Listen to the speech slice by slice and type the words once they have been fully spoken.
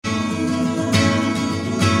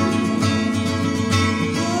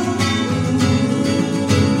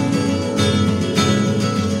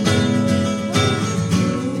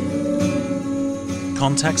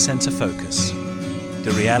Contact Center Focus,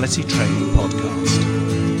 the reality training podcast.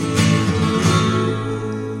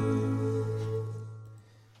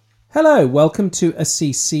 Hello, welcome to a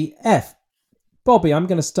CCF. Bobby, I'm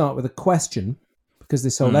going to start with a question because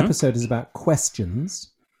this whole episode is about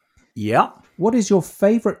questions. Yeah. What is your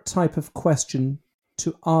favourite type of question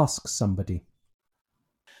to ask somebody?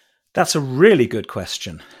 That's a really good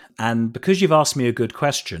question. And because you've asked me a good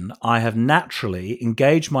question, I have naturally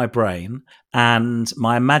engaged my brain, and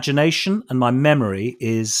my imagination and my memory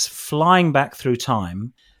is flying back through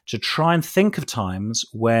time to try and think of times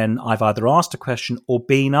when I've either asked a question or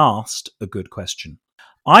been asked a good question.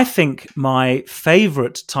 I think my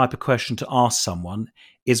favourite type of question to ask someone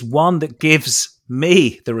is one that gives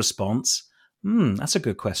me the response, that's a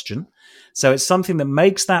good question. So it's something that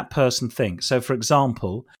makes that person think. So, for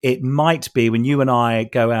example, it might be when you and I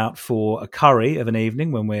go out for a curry of an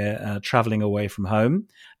evening when we're traveling away from home,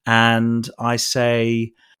 and I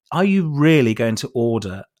say, are you really going to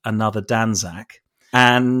order another Danzak?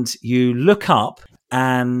 And you look up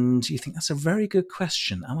and you think, that's a very good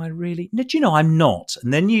question. Am I really? No, do you know, I'm not.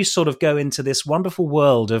 And then you sort of go into this wonderful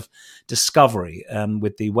world of discovery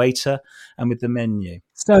with the waiter and with the menu.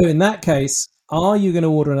 So in that case, are you going to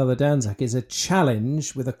order another Danzak is a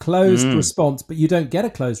challenge with a closed response, but you don't get a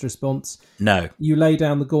closed response. No. You lay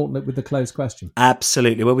down the gauntlet with the closed question.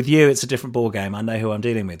 Absolutely. Well, with you, it's a different ballgame. I know who I'm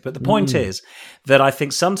dealing with. But the point is that I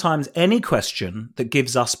think sometimes any question that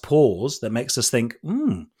gives us pause, that makes us think,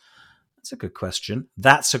 that's a good question.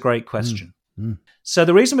 That's a great question. So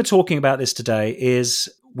the reason we're talking about this today is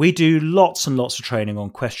we do lots and lots of training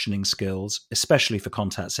on questioning skills, especially for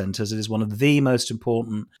contact centers. It is one of the most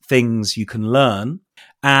important things you can learn.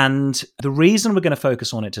 And the reason we're going to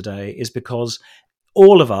focus on it today is because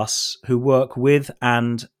all of us who work with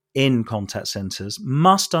and in contact centers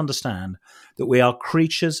must understand that we are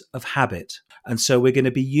creatures of habit. And so we're going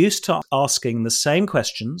to be used to asking the same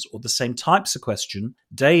questions or the same types of question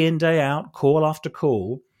day in, day out, call after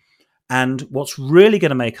call. And what's really going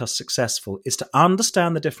to make us successful is to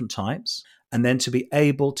understand the different types and then to be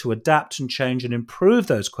able to adapt and change and improve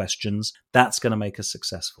those questions. That's going to make us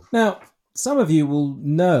successful. Now, some of you will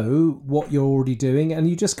know what you're already doing and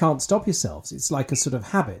you just can't stop yourselves. It's like a sort of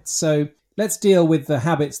habit. So let's deal with the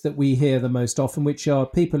habits that we hear the most often, which are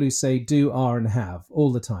people who say do, are, and have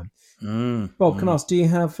all the time. Bob, can I ask, do you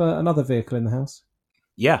have another vehicle in the house?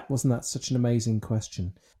 Yeah. Wasn't that such an amazing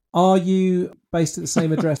question? Are you based at the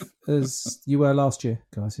same address as you were last year?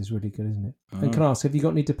 Guys, it's really good, isn't it? And can I ask, have you got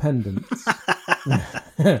any dependents?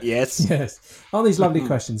 Yes. Yes. Aren't these lovely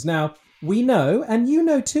questions? Now, we know, and you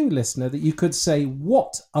know too, listener, that you could say,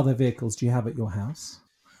 what other vehicles do you have at your house?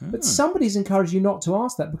 But somebody's encouraged you not to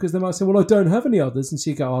ask that because they might say, well, I don't have any others. And so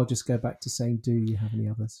you go, I'll just go back to saying, do you have any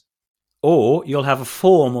others? Or you'll have a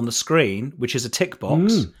form on the screen, which is a tick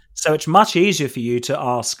box. So it's much easier for you to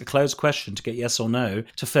ask a closed question to get yes or no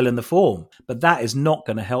to fill in the form. But that is not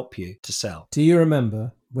going to help you to sell. Do you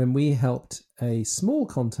remember when we helped a small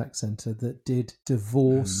contact centre that did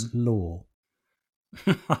divorce law?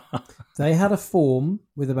 They had a form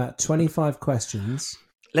with about 25 questions.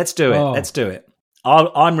 Let's do it. Let's do it.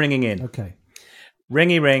 I'm ringing in. Okay.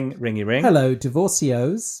 Ringy ring, ringy ring. Hello,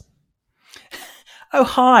 divorceos. Oh,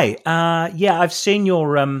 hi. Yeah, I've seen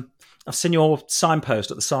your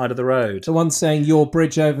signpost at the side of the road. The one saying your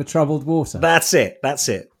bridge over troubled water. That's it.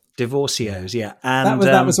 Divorceos, yeah. And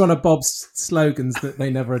that was one of Bob's slogans that they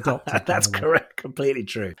never adopted. That's correct. Completely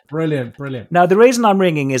true. Brilliant. Now, the reason I'm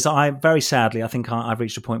ringing is I think I've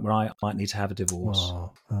reached a point where I might need to have a divorce.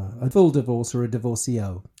 A full divorce or a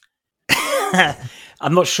divorceo?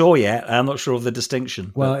 I'm not sure yet. I'm not sure of the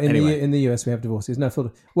distinction. Well, in the US, we have divorces. No,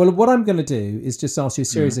 well, what I'm going to do is just ask you a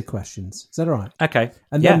series of questions. Is that all right? Okay.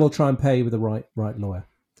 And then we'll try and pay you with the right lawyer.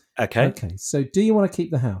 Okay. So do you want to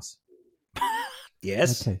keep the house?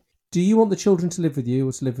 Yes. Okay. Do you want the children to live with you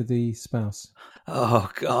or to live with the spouse? Oh,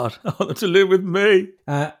 God. I want them to live with me.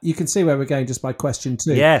 You can see where we're going just by question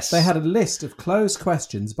 2. Yes. They had a list of closed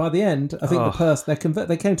questions. By the end, I think the person,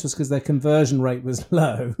 they came to us because their conversion rate was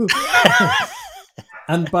low.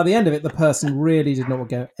 And by the end of it, the person really did not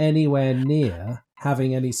go anywhere near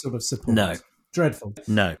having any sort of support. No. Dreadful.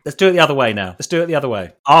 No. Let's do it the other way now.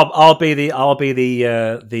 I'll be the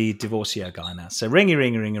divorceo guy now. So ringy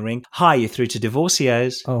ring. Hi, you're through to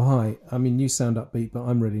divorceos. Oh, hi. I mean, you sound upbeat, but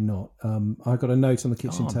I'm really not. I got a note on the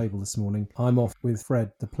kitchen table this morning. I'm off with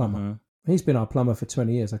Fred, the plumber. He's been our plumber for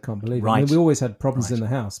 20 years. I can't believe it. Right. I mean, we always had problems in the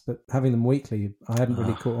house, but having them weekly, I hadn't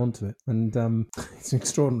really caught on to it. And it's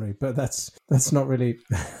extraordinary, but that's not really,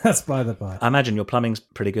 that's by the by. I imagine your plumbing's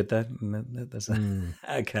pretty good there.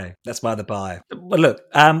 Okay, that's by the by. Well, look,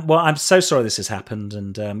 well, I'm so sorry this has happened,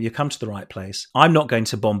 and you come to the right place. I'm not going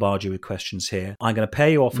to bombard you with questions here. I'm going to pair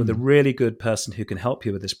you off with a really good person who can help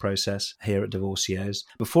you with this process here at Divorceos.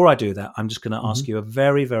 Before I do that, I'm just going to ask you a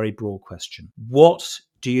very, very broad question. What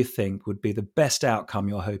do you think would be the best outcome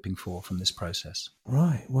you're hoping for from this process?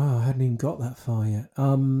 Right. Wow, I hadn't even got that far yet.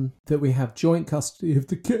 That we have joint custody of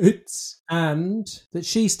the kids and that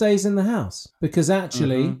she stays in the house. Because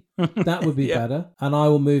actually, that would be better. And I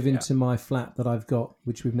will move into my flat that I've got,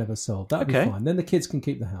 which we've never sold. That would be fine. Then the kids can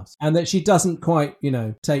keep the house. And that she doesn't quite,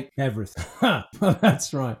 take everything.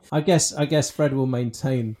 That's right. I guess Fred will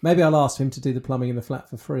maintain. Maybe I'll ask him to do the plumbing in the flat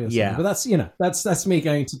for free or something. Yeah. But that's me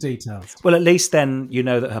going into details. Well, at least then you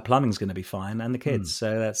know that her plumbing's going to be fine and the kids.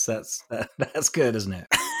 So that's good, isn't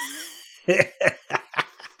it?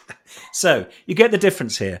 So you get the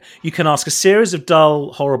difference here. You can ask a series of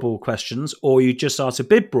dull, horrible questions, or you just ask a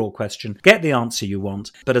big, broad question, get the answer you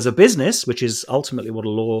want. But as a business, which is ultimately what a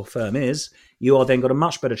law firm is, you are then got a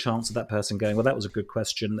much better chance of that person going, well, that was a good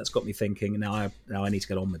question. That's got me thinking. Now I need to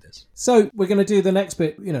get on with this. So we're going to do the next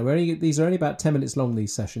bit. These are only about 10 minutes long,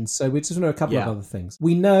 these sessions. So we just want to know a couple of other things.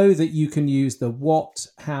 We know that you can use the what,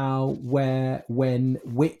 how, where, when,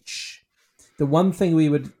 which. The one thing we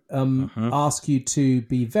would ask you to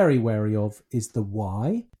be very wary of is the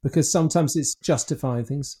why, because sometimes it's justifying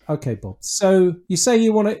things. Okay, Bob. So you say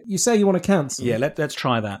you want to cancel. Yeah, let's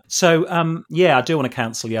try that. So I do want to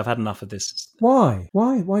cancel. Yeah, I've had enough of this. Why?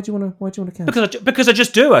 Why do you want to cancel? Because I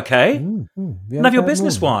just do. Okay. None of your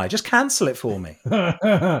business. Morning. Why? Just cancel it for me.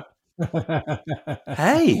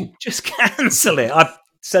 Hey, just cancel it. I've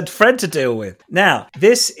said Fred to deal with. Now,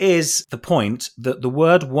 this is the point that the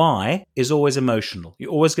word why is always emotional.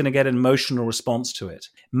 You're always going to get an emotional response to it.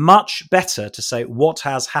 Much better to say what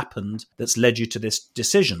has happened that's led you to this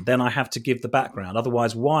decision. Then I have to give the background.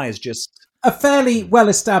 Otherwise, why is just... A fairly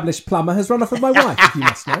well-established plumber has run off with my wife, if you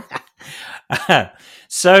must know.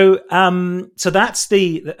 So that's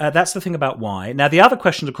the thing about why. Now, the other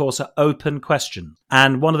questions, of course, are open questions.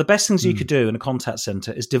 And one of the best things you could do in a contact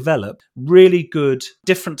center is develop really good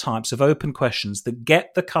different types of open questions that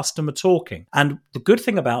get the customer talking. And the good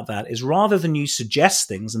thing about that is rather than you suggest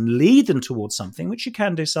things and lead them towards something, which you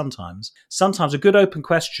can do sometimes a good open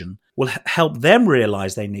question will help them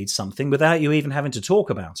realize they need something without you even having to talk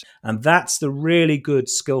about it. And that's the really good,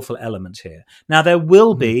 skillful element here. Now, there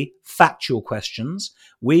will be factual questions.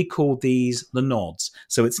 We call these the nods.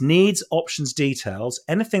 So it's needs, options, details.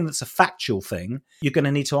 Anything that's a factual thing, you're going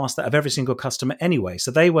to need to ask that of every single customer anyway, so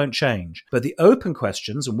they won't change. But the open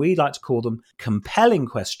questions, and we like to call them compelling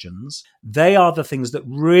questions, they are the things that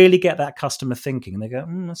really get that customer thinking. And they go,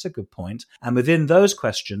 that's a good point. And within those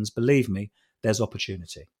questions, believe me, there's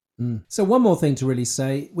opportunity. So one more thing to really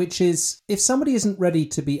say, which is if somebody isn't ready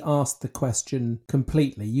to be asked the question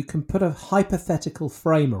completely, you can put a hypothetical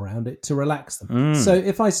frame around it to relax them. So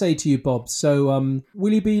if I say to you, Bob,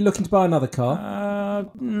 will you be looking to buy another car?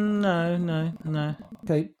 No.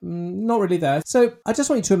 Okay, not really there. So I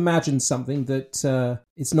just want you to imagine something that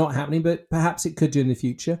it's not happening, but perhaps it could do in the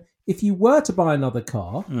future. If you were to buy another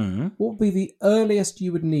car, what would be the earliest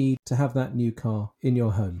you would need to have that new car in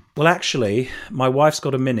your home? Well, actually, my wife's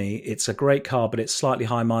got a Mini. It's a great car, but it's slightly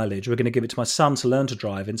high mileage. We're going to give it to my son to learn to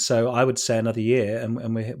drive in. So I would say another year, and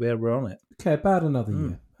we're on it. Okay, about another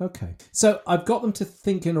year. Okay. So I've got them to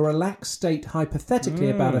think in a relaxed state hypothetically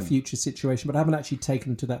about a future situation, but I haven't actually taken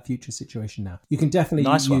them to that future situation now. You can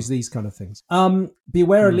definitely use these kind of things.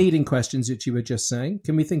 Beware of leading questions, which you were just saying.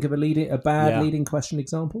 Can we think of a bad leading question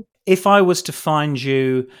example? If I was to find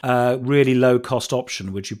you a really low cost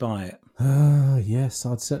option, would you buy it? Yes,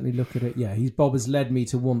 I'd certainly look at it. Yeah, Bob has led me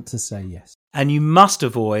to want to say yes. And you must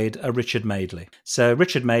avoid a Richard Madeley. So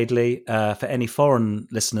Richard Madeley, for any foreign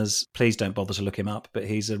listeners, please don't bother to look him up, but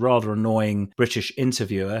he's a rather annoying British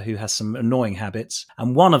interviewer who has some annoying habits.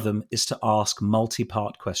 And one of them is to ask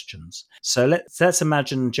multi-part questions. So let's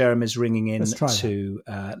imagine Jeremy's ringing in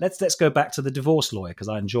let's go back to the divorce lawyer because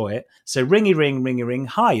I enjoy it. So ringy ring.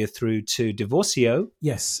 Hi, you're through to Divorceo.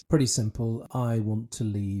 Yes, pretty simple. I want to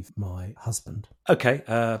leave my husband. Okay,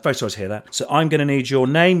 very sorry to hear that. So I'm going to need your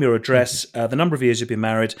name, your address, the number of years you've been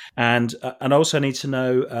married, and I also need to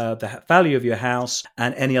know the value of your house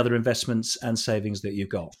and any other investments and savings that you've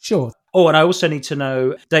got. Sure. Oh, and I also need to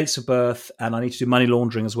know dates of birth, and I need to do money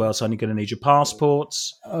laundering as well, so I'm going to need your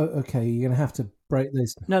passports. Oh, okay, you're going to have to break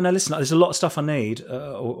this. No, listen, there's a lot of stuff I need,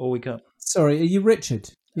 or we got... Sorry, are you Richard?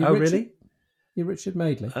 Richard? Really? You're Richard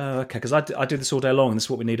Madeley. Okay, because I do this all day long, and this is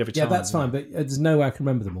what we need every time. Yeah, that's fine, but there's no way I can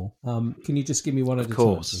remember them all. Can you just give me one at a time? Of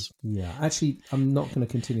course. Yeah, actually, I'm not going to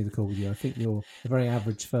continue the call with you. I think you're a very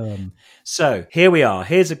average firm. So here we are.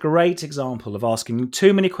 Here's a great example of asking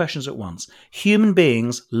too many questions at once. Human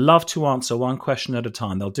beings love to answer one question at a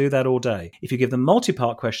time. They'll do that all day. If you give them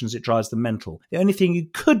multi-part questions, it drives them mental. The only thing you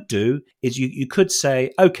could do is you could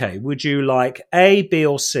say, okay, would you like A, B,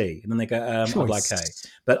 or C? And then they go, I'd like A.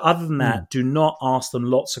 But other than that, do not ask them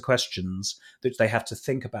lots of questions that they have to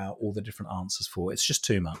think about all the different answers for. It's just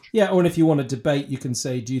too much. Yeah, or if you want to debate, you can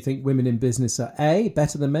say, do you think women in business are A,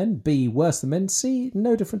 better than men, B, worse than men, C,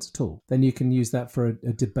 no difference at all? Then you can use that for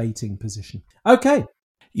a debating position. Okay.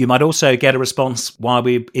 You might also get a response, why are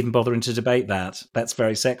we even bothering to debate that? That's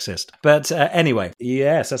very sexist. But anyway,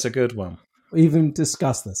 yes, that's a good one. We even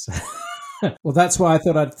discuss this. Well, that's why I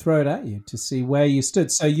thought I'd throw it at you to see where you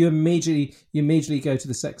stood. So you immediately go to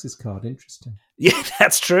the sexist card. Interesting. Yeah,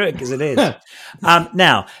 that's true, because it is.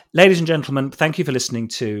 Now, ladies and gentlemen, thank you for listening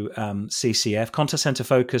to CCF. Contact Centre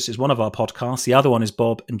Focus is one of our podcasts. The other one is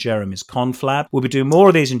Bob and Jeremy's Conflab. We'll be doing more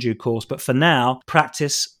of these in due course, but for now,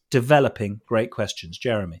 practice developing great questions.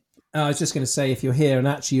 Jeremy. I was just going to say, if you're here and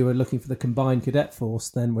actually you were looking for the Combined Cadet Force,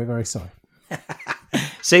 then we're very sorry.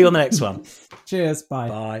 See you on the next one. Cheers.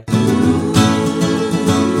 Bye. Bye.